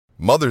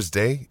Mother's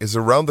Day is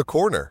around the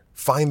corner.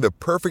 Find the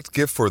perfect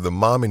gift for the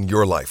mom in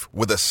your life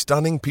with a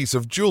stunning piece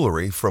of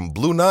jewelry from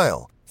Blue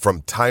Nile.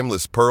 From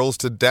timeless pearls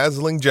to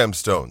dazzling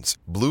gemstones,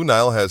 Blue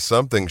Nile has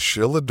something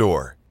she'll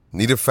adore.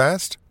 Need it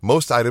fast?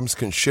 Most items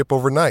can ship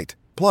overnight.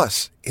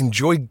 Plus,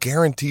 enjoy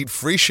guaranteed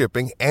free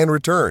shipping and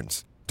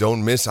returns.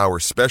 Don't miss our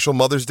special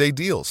Mother's Day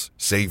deals.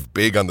 Save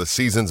big on the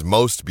season's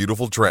most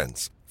beautiful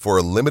trends. For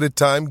a limited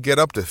time, get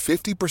up to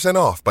 50%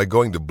 off by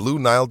going to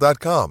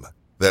BlueNile.com.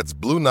 That's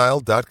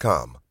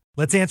BlueNile.com.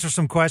 Let's answer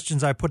some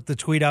questions. I put the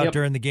tweet out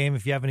during the game.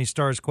 If you have any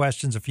Stars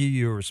questions, a few of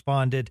you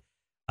responded.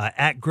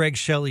 At Greg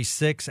Shelley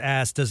 6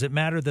 asked, does it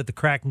matter that the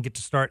Kraken get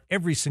to start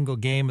every single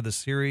game of the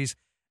series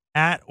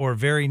at or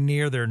very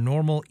near their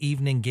normal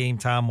evening game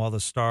time while the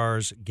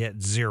Stars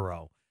get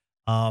 0?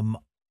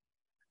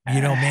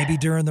 Maybe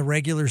during the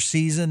regular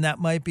season that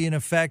might be in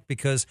effect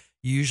because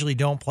you usually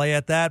don't play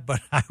at that.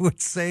 But I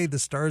would say the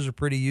Stars are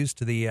pretty used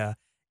to the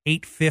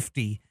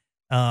 8:50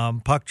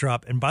 puck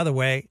drop. And by the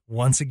way,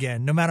 once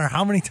again, no matter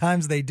how many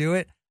times they do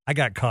it, I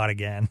got caught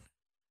again.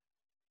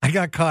 I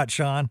got caught,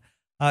 Sean.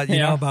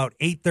 About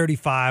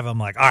 8:35, I'm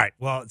like, all right,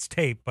 well, it's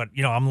tape, but,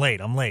 I'm late.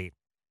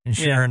 And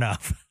sure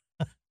enough,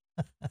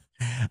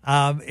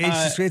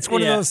 it's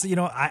one of those,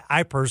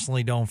 I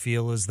personally don't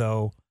feel as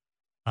though,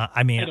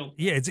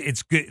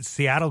 it's good.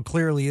 Seattle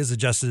clearly is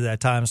adjusted to that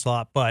time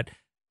slot, but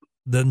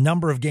the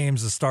number of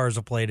games the Stars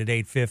have played at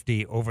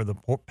 8:50 over the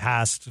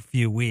past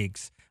few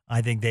weeks,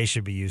 I think they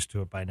should be used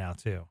to it by now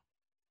too.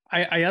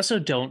 I also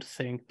don't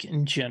think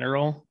in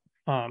general,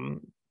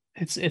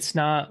 it's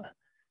not.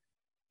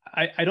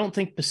 I don't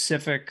think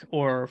Pacific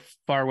or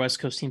far West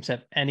Coast teams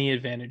have any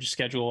advantage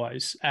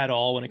schedule-wise at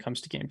all when it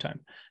comes to game time,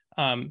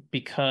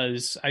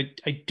 because I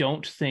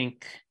don't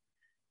think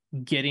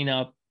getting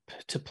up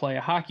to play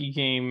a hockey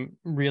game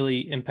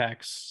really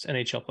impacts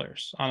NHL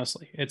players.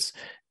 Honestly, it's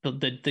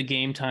the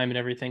game time and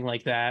everything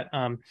like that.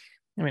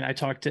 I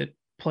talk to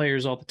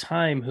players all the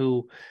time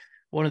who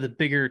one of the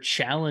bigger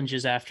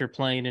challenges after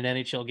playing an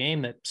NHL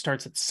game that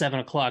starts at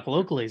 7:00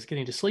 locally is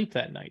getting to sleep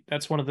that night.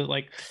 That's one of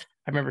the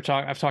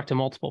I've talked to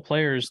multiple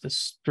players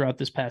throughout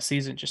this past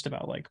season just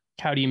about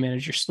how do you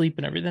manage your sleep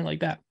and everything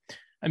like that.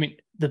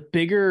 The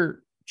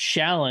bigger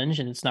challenge,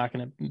 and it's not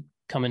going to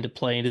come into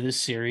play into this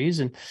series,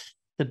 and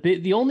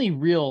the only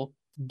real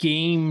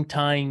game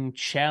time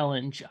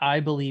challenge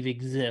I believe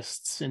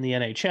exists in the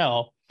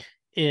NHL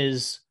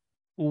is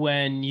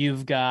when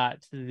you've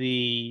got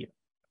the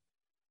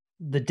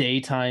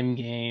daytime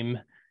game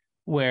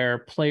where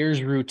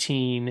players'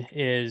 routine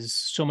is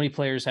so many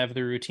players have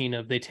the routine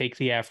of they take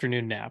the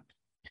afternoon nap.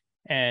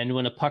 And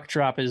when a puck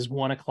drop is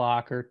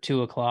 1:00 or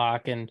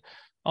 2:00, and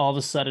all of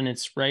a sudden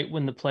it's right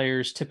when the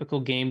player's typical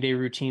game day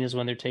routine is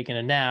when they're taking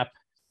a nap.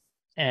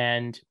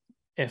 And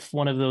if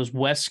one of those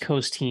West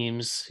Coast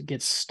teams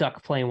gets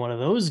stuck playing one of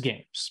those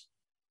games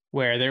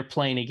where they're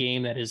playing a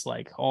game that is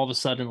all of a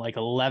sudden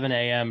 11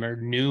 a.m. or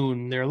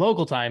noon, their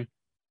local time,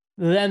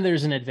 then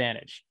there's an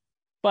advantage.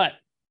 But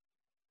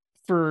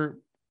for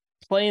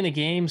playing a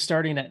game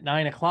starting at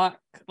 9:00,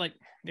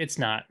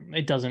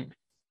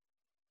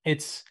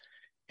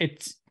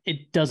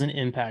 it doesn't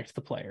impact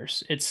the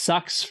players. It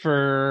sucks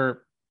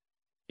for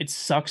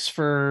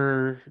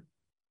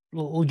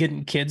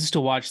getting kids to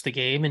watch the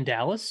game in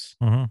Dallas.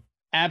 Mm-hmm.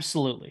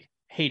 Absolutely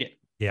hate it.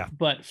 Yeah.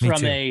 But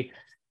from a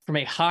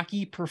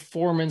hockey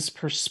performance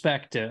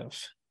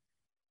perspective,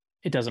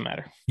 it doesn't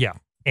matter. Yeah.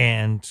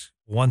 And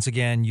once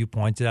again, you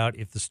pointed out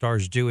if the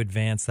Stars do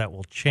advance, that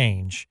will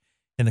change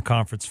in the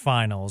conference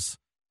finals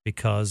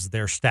because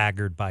they're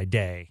staggered by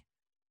day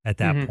at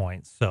that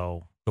point.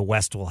 So the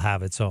West will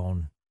have its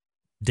own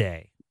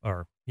day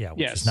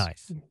which is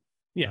nice.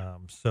 Yeah.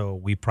 So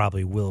we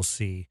probably will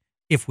see,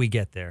 if we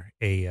get there,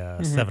 a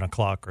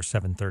 7:00 or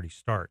 7:30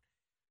 start.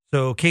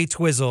 So Kate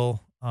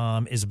Twizzle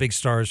is a big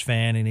Stars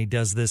fan, and he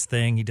does this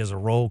thing. He does a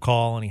roll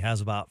call, and he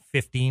has about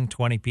 15,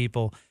 20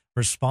 people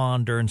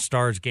respond during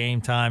Stars game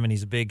time, and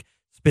he's a big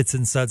Spits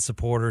and Suds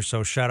supporter,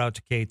 so shout out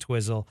to Kate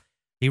Twizzle.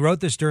 He wrote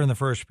this during the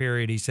first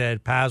period. He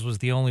said, Paz was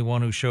the only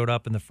one who showed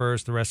up in the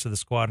first. The rest of the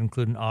squad,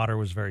 including Otter,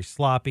 was very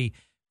sloppy.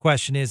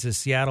 Question is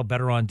Seattle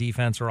better on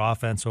defense or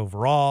offense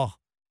overall?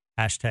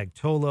 Hashtag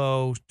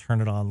Tolo,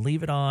 turn it on,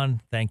 leave it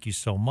on. Thank you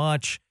so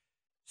much.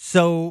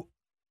 So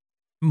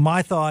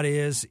my thought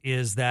is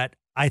that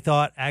I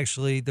thought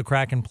actually the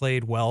Kraken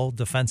played well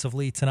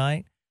defensively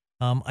tonight.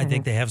 I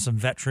think they have some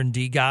veteran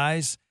D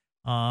guys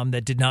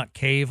that did not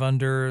cave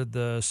under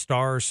the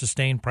Stars'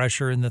 sustained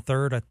pressure in the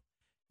third.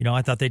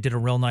 I thought they did a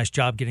real nice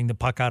job getting the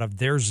puck out of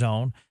their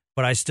zone,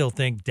 but I still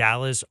think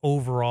Dallas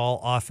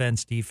overall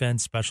offense,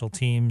 defense, special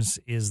teams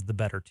is the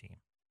better team.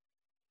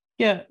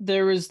 Yeah,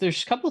 there's a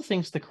couple of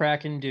things the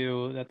Kraken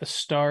do that the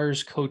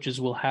Stars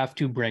coaches will have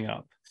to bring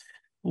up.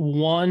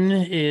 One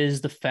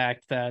is the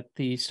fact that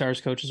the Stars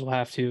coaches will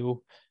have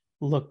to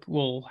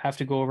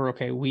go over,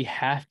 okay, we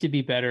have to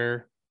be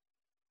better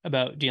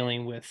about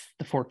dealing with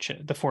the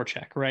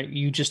forecheck, right?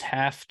 You just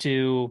have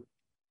to.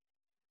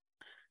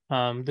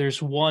 There's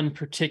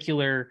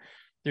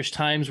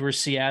times where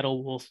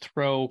Seattle will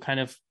throw kind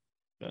of,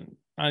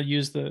 I'll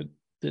use the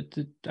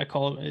I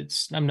call it,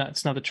 it's not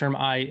the term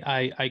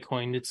I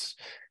coined,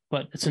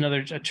 but it's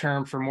a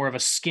term for more of a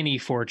skinny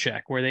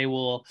forecheck where they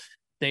will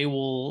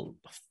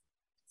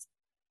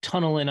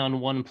tunnel in on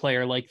one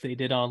player like they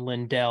did on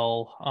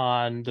Lindell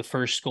on the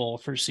first goal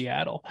for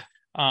Seattle,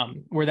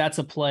 where that's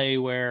a play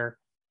where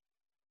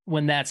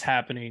when that's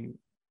happening,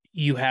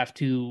 you have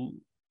to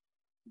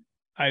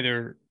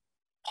either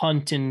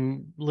punt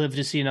and live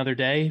to see another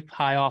day,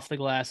 high off the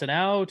glass and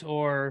out,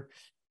 or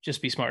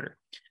just be smarter.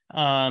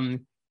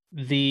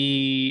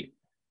 The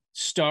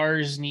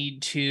Stars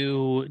need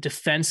to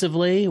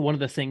defensively, one of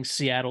the things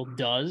Seattle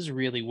does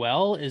really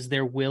well is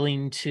they're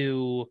willing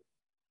to,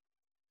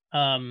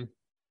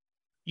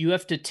 you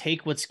have to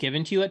take what's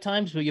given to you at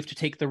times, but you have to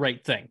take the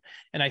right thing.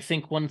 And I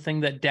think one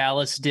thing that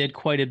Dallas did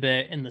quite a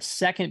bit in the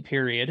second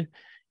period,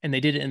 and they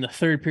did it in the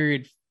third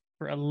period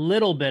for a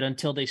little bit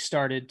until they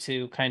started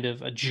to kind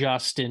of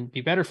adjust and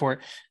be better for it.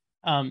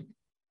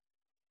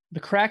 The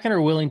Kraken are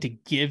willing to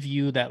give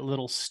you that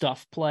little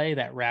stuff play,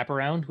 that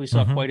wraparound. We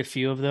saw quite a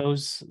few of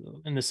those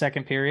in the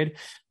second period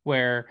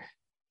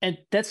and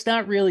that's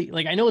not really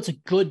like, I know it's a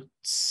good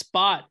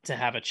spot to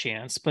have a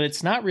chance, but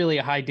it's not really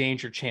a high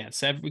danger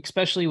chance,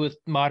 especially with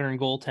modern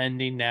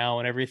goaltending now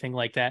and everything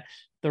like that.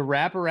 The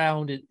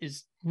wraparound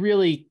is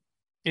really,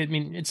 I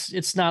mean,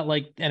 it's not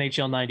like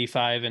NHL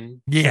 95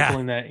 and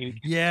circling that,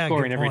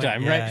 scoring every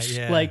time, right?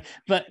 Yeah. Like,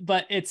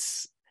 but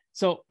it's,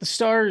 so the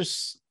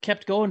Stars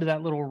kept going to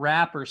that little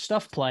wrap or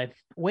stuff play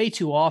way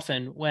too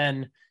often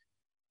when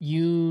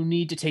you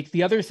need to take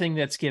the other thing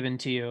that's given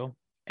to you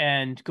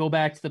and go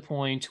back to the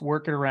point,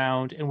 work it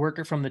around and work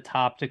it from the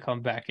top to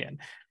come back in.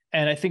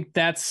 And I think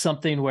that's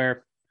something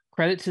where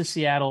credit to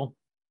Seattle.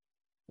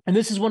 And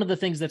this is one of the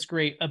things that's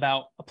great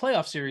about a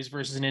playoff series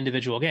versus an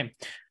individual game.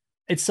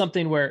 It's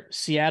something where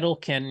Seattle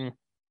can,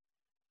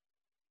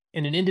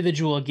 in an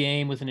individual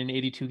game within an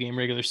 82 game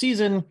regular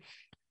season,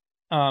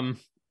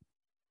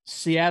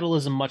 Seattle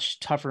is a much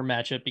tougher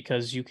matchup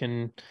because you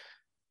can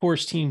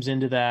force teams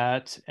into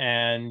that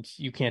and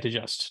you can't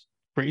adjust.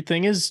 Great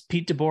thing is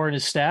Pete DeBoer and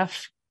his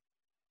staff,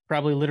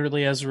 probably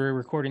literally as we're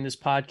recording this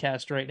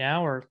podcast right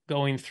now, are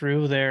going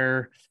through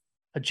their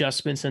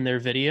adjustments in their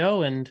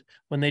video. And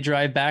when they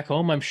drive back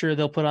home, I'm sure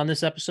they'll put on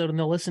this episode and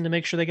they'll listen to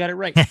make sure they got it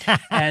right.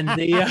 And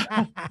they'll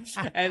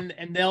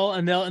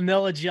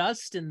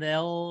adjust and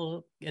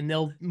they'll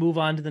move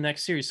on to the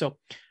next series. So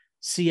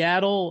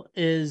Seattle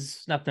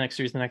is not the next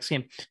series, the next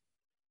game.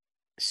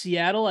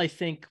 Seattle, I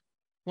think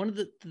one of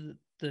the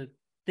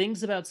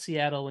things about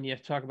Seattle, when you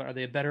have to talk about, are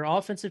they a better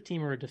offensive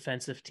team or a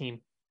defensive team?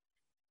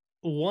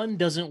 One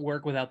doesn't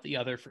work without the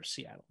other for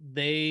Seattle.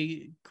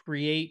 They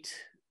create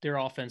their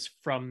offense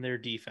from their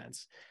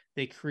defense.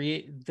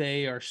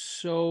 They are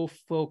so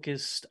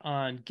focused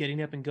on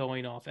getting up and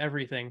going off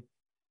everything.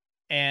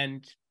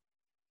 And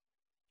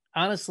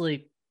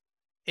honestly,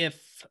 it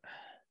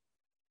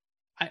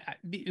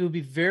would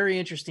be very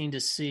interesting to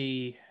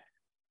see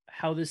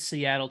how this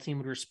Seattle team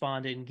would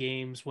respond in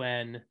games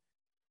when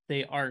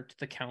they aren't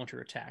the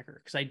counterattacker.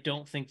 Because I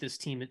don't think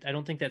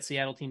that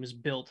Seattle team is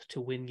built to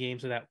win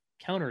games without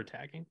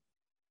counterattacking.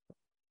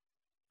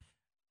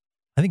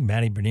 I think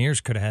Matty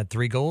Beniers could have had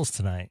 3 goals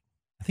tonight.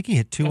 I think he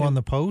hit 2 on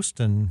the post,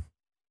 and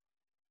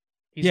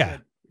he's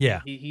good.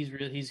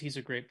 He's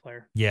a great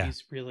player. Yeah,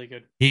 he's really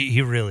good.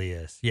 He really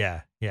is.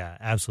 Yeah,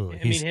 absolutely.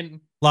 He's a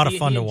lot of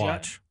fun to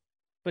watch.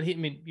 But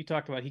you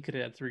talked about he could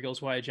have had 3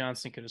 goals. Wyatt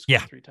Johnston could have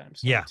scored 3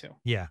 times.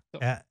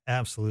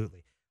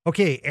 Absolutely.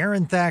 Okay,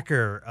 Aaron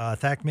Thacker,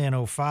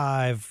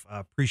 Thackman05,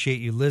 appreciate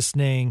you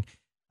listening.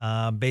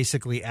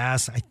 Basically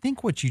asks, I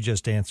think what you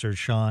just answered,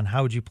 Sean,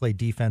 how would you play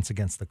defense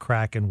against the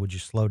Kraken? Would you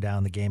slow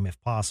down the game if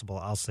possible?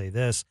 I'll say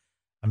this.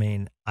 I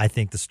mean, I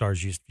think the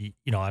Stars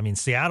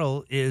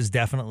Seattle is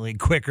definitely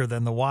quicker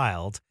than the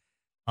Wild.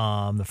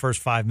 The first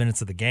 5 minutes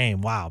of the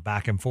game, wow,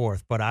 back and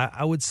forth. But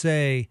I would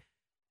say,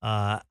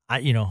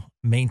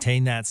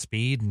 maintain that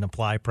speed and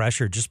apply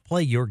pressure. Just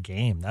play your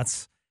game.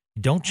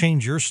 Don't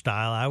change your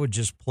style. I would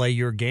just play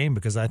your game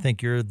because I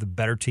think you're the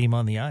better team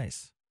on the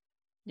ice.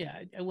 Yeah,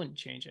 I wouldn't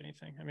change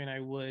anything. I mean,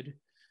 I would.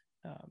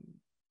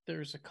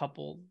 There's a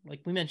couple, like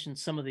we mentioned,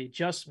 some of the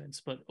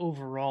adjustments, but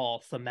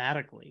overall,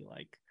 thematically,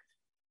 like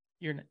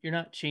you're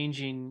not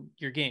changing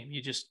your game.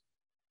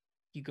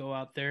 You go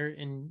out there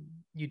and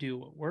you do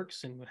what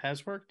works and what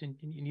has worked, and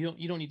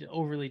you don't need to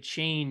overly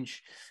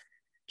change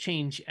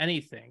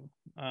anything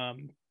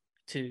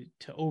to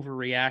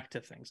overreact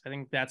to things. I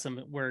think that's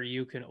where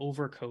you can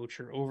overcoach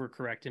or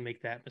overcorrect and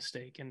make that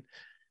mistake. And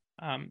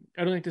I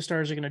don't think the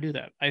Stars are going to do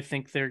that. I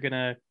think they're going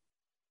to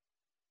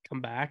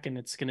come back and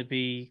it's going to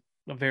be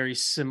a very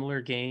similar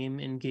game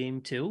in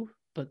game 2,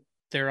 but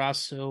they're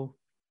also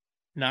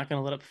not going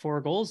to let up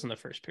 4 goals in the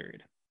first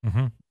period.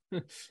 Mm-hmm.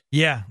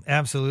 Yeah,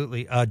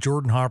 absolutely.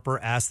 Jordan Harper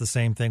asked the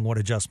same thing. What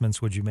adjustments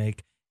would you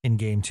make in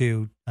game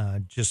 2?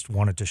 Just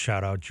wanted to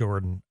shout out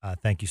Jordan.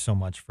 Thank you so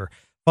much for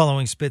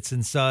following Spits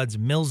and Suds.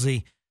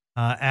 Millsy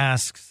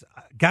asks,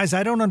 guys,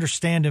 I don't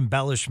understand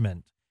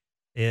embellishment.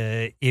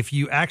 If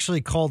you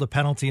actually called a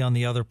penalty on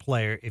the other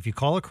player, if you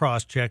call a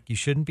cross check, you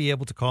shouldn't be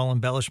able to call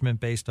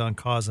embellishment based on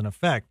cause and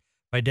effect.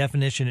 By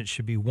definition, it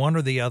should be one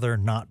or the other,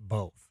 not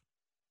both.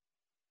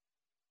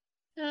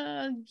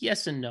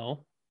 Yes and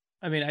no.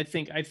 I mean, I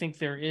think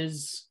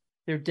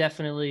there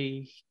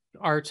definitely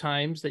are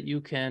times that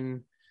you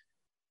can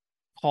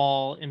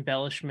call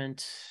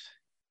embellishment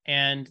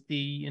and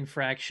the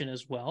infraction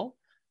as well.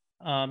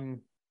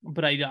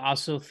 But I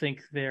also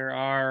think there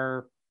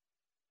are.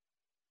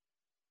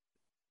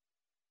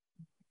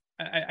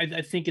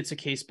 I think it's a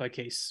case by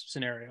case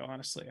scenario.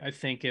 Honestly, I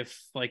think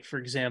if, like, for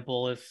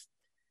example,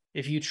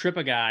 if you trip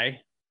a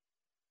guy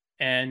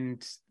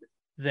and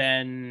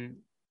then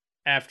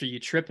after you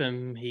trip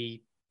him,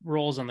 he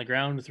rolls on the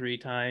ground 3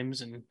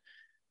 times and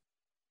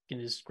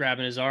is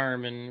grabbing his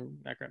arm, and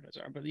not grabbing his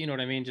arm, but you know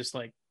what I mean? Just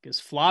like is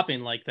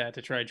flopping like that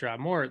to try to drop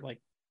more. Like,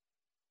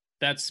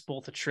 that's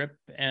both a trip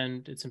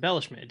and it's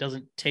embellishment. It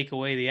doesn't take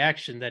away the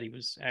action that he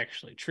was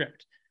actually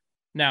tripped.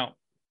 Now,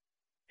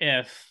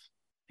 if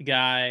the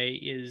guy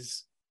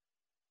is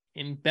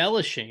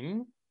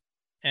embellishing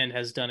and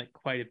has done it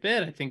quite a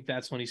bit, I think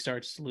that's when he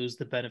starts to lose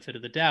the benefit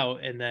of the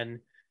doubt, and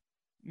then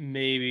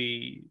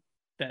maybe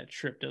that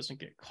trip doesn't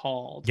get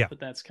called. Yeah. But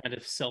that's kind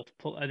of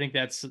I think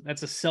that's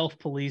a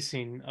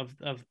self-policing of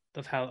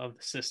the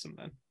system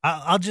then.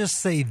 I'll just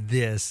say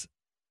this,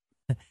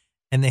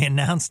 and they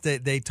announced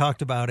it. They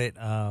talked about it.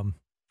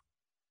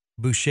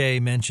 Boucher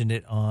mentioned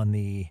it on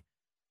the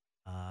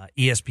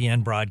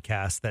ESPN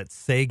broadcast that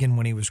Sagan,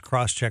 when he was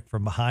cross-checked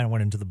from behind,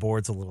 went into the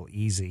boards a little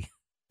easy.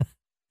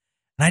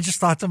 And I just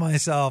thought to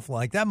myself,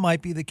 like, that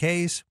might be the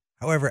case.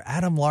 However,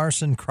 Adam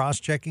Larson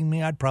cross-checking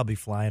me, I'd probably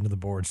fly into the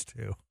boards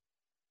too.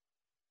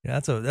 Yeah,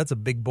 that's a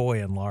big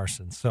boy in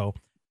Larson. So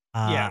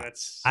I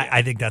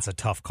think that's a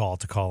tough call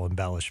to call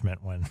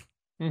embellishment when,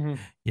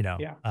 you know.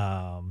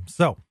 Yeah.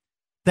 So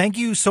thank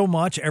you so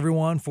much,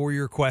 everyone, for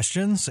your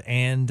questions.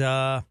 And,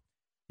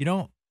 you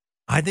know,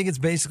 I think it's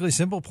basically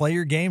simple. Play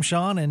your game,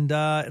 Sean, and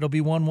it'll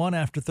be 1-1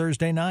 after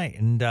Thursday night.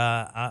 And,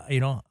 you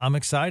know, I'm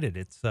excited.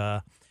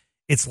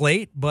 It's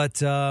late,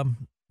 but,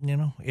 you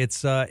know,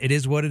 it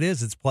is what it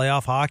is. It's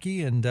playoff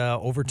hockey, and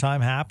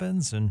overtime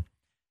happens. And,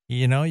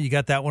 you know, you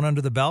got that one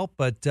under the belt.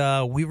 But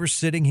we were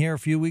sitting here a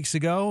few weeks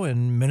ago,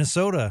 and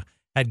Minnesota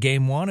had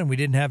game 1, and we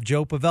didn't have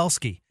Joe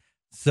Pavelski.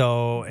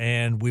 So,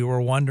 and we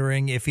were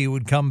wondering if he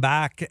would come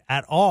back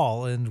at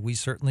all. And we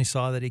certainly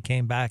saw that he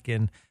came back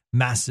in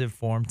massive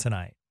form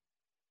tonight.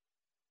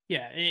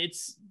 Yeah,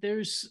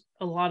 there's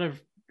a lot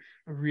of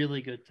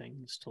really good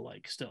things to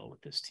like still with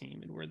this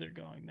team and where they're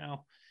going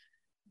now.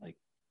 Like,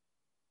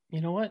 you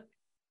know what?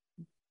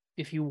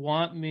 If you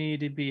want me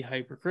to be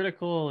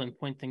hypercritical and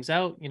point things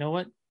out, you know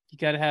what? You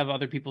got to have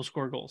other people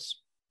score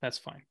goals. That's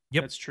fine.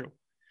 Yep. That's true.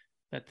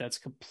 That's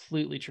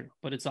completely true.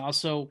 But it's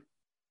also,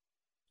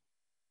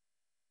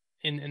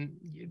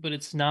 but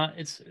it's not.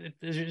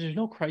 There's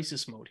no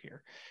crisis mode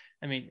here.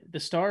 I mean, the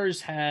Stars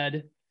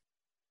had.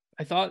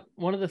 I thought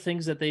one of the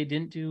things that they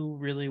didn't do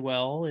really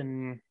well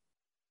in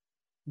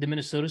the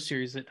Minnesota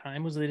series at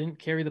time was they didn't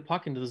carry the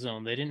puck into the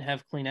zone. They didn't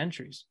have clean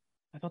entries.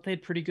 I thought they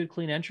had pretty good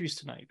clean entries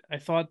tonight. I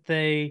thought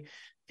they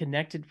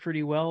connected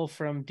pretty well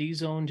from D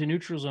zone to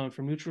neutral zone,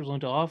 from neutral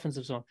zone to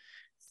offensive zone.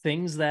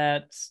 Things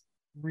that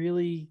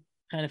really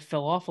kind of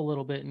fell off a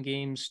little bit in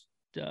games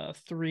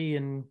 3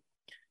 and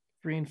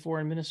 4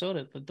 in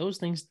Minnesota. But those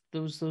things,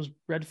 those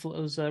red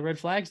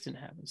flags didn't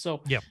happen.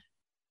 So yeah,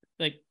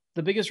 like,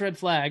 the biggest red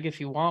flag,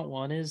 if you want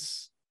one,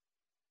 is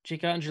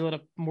Jake Ottinger let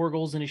up more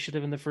goals than he should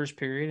have in the first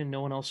period, and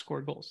no one else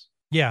scored goals.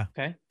 Yeah.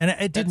 Okay. And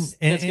it didn't.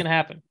 That's going to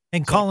happen.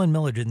 And so, Colin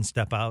Miller didn't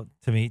step out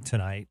to me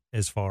tonight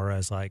as far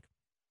as like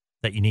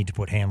that you need to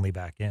put Hanley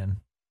back in.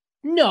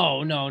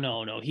 No.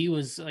 He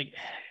was like,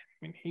 I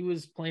mean, he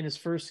was playing his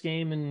first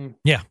game in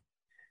a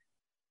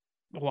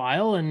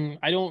while, and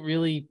I don't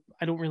really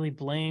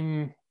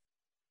blame.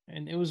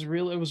 And it was a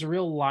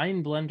real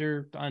line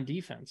blender on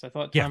defense. I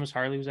thought Thomas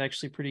Harley was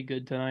actually pretty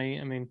good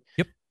tonight. I mean,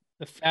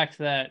 the fact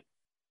that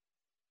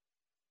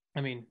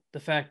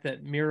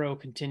Miro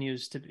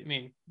continues to,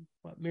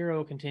 what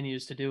Miro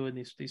continues to do in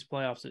these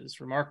playoffs is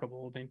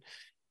remarkable. I mean,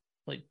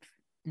 like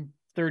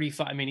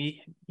 35. I mean,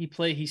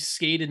 he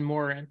skated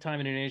more time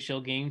in an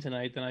NHL game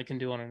tonight than I can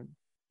do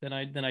than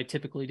I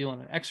typically do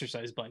on an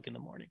exercise bike in the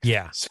morning.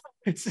 Yeah. So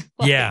it's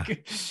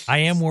like, I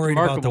am worried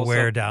about the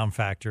wear down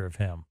factor of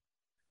him.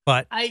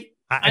 But I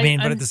mean,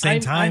 but at the same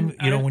time,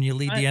 when you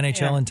lead the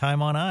NHL in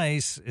time on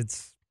ice,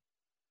 it's.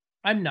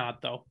 I'm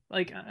not, though.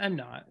 Like, I'm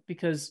not,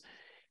 because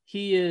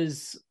he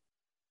is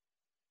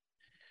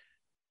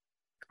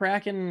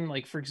Kraken.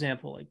 Like, for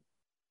example, like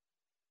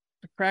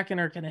the Kraken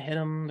are going to hit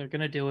him. They're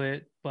going to do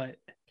it, but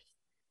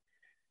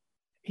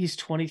he's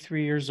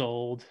 23 years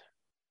old.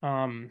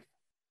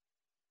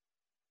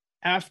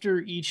 After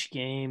each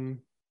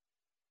game,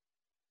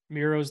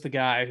 Miro's the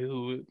guy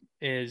who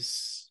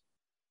is.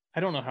 I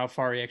don't know how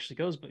far he actually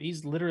goes, but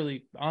he's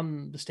literally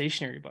on the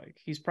stationary bike.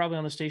 He's probably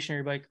on the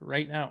stationary bike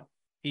right now.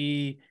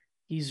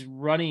 He's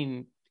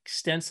running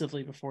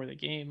extensively before the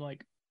game.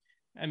 Like,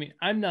 I mean,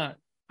 I'm not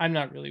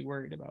really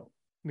worried about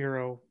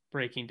Miro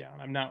breaking down.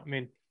 I'm not. I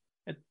mean,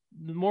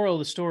 the moral of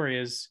the story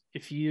is,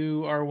 if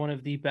you are one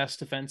of the best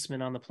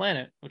defensemen on the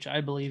planet, which I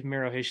believe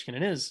Miro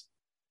Heiskanen is,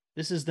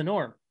 This is the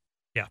norm.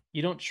 Yeah.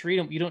 You don't treat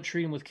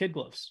them with kid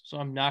gloves. So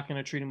I'm not going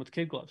to treat them with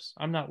kid gloves.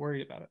 I'm not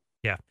worried about it.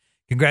 Yeah.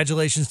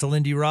 Congratulations to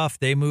Lindy Ruff.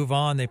 They move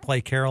on. They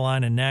play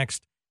Carolina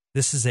next.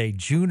 This is a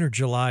June or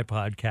July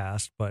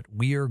podcast, but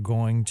we are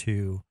going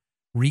to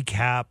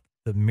recap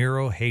the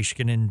Miro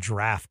Heiskanen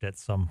draft at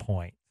some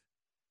point.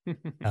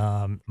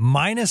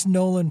 Minus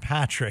Nolan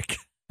Patrick.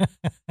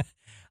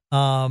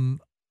 I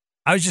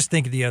was just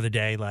thinking the other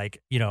day,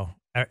 like, you know,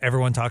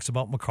 everyone talks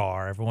about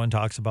Makar. Everyone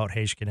talks about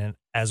Heiskanen,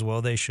 as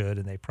well they should,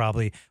 and they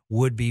probably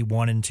would be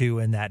 1 and 2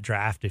 in that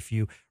draft if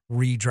you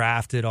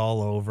redrafted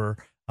all over,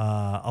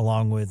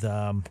 along with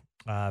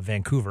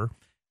Vancouver.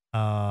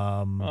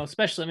 Well,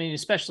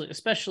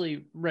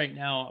 especially right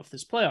now of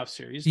this playoff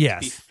series.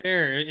 Yes. To be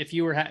fair, if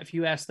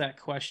you asked that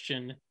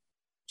question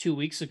 2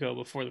 weeks ago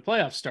before the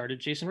playoffs started,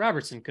 Jason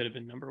Robertson could have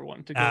been number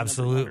 1 to go.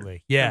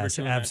 Absolutely, yes,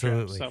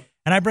 absolutely. Draft, so.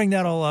 And I bring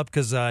that all up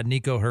because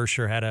Nico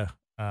Hischier had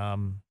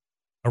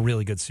a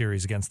really good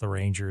series against the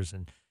Rangers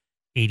and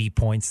 80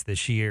 points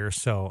this year.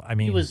 So I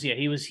mean,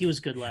 he was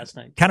good last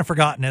night. Kind of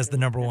forgotten as the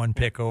number 1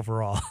 pick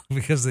overall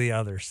because of the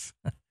others.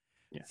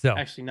 Yeah, so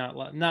actually not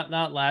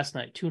last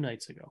night, 2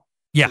 nights ago.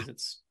 Yeah,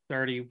 it's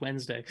already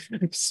Wednesday.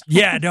 So.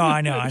 Yeah, no,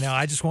 I know.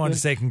 I just wanted to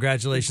say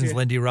congratulations,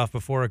 Lindy Ruff,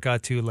 before it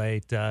got too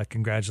late.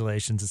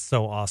 Congratulations. It's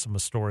so awesome a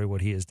story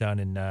what he has done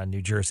in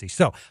New Jersey.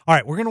 So, all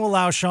right, we're going to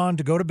allow Sean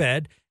to go to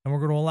bed, and we're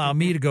going to allow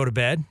me to go to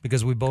bed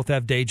because we both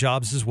have day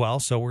jobs as well.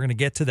 So we're going to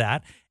get to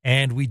that.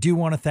 And we do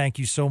want to thank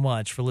you so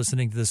much for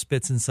listening to the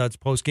Spits and Suds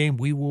postgame.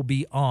 We will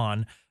be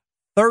on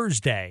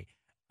Thursday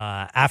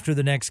after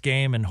the next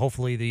game, and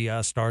hopefully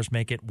the Stars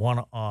make it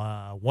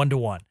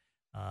 1-1.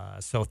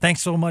 So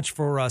thanks so much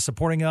for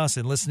supporting us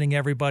and listening,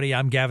 everybody.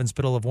 I'm Gavin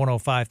Spittle of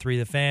 105.3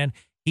 The Fan.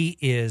 He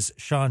is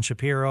Sean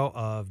Shapiro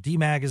of D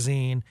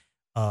Magazine,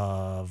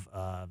 of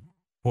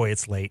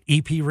it's late,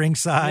 EP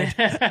Ringside,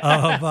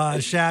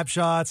 of Shap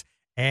Shots,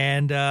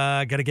 and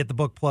got to get the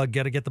book plug.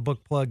 The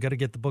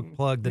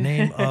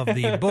name of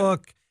the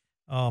book,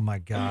 oh my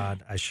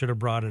God, I should have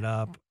brought it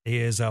up,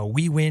 is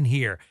We Win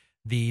Here,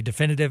 the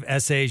definitive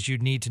essays you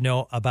need to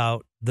know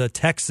about the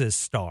Texas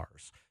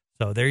Stars.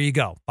 So there you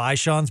go. Buy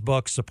Sean's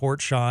book,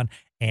 support Sean,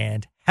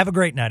 and have a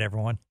great night,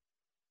 everyone.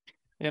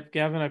 Yep,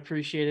 Gavin, I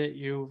appreciate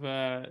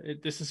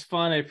it. This is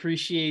fun. I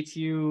appreciate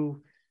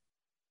you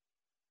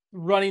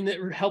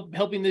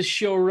helping this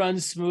show run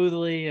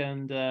smoothly,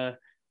 and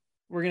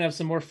we're gonna have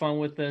some more fun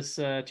with this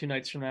 2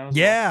 nights from now.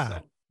 Yeah,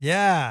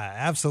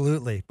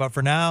 absolutely. But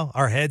for now,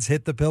 our heads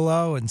hit the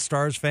pillow, and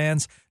Stars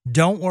fans,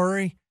 don't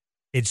worry.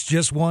 It's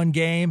just one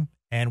game,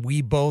 and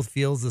we both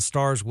feel the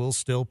Stars will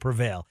still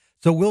prevail.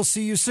 So we'll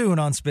see you soon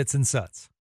on Spits and Suds.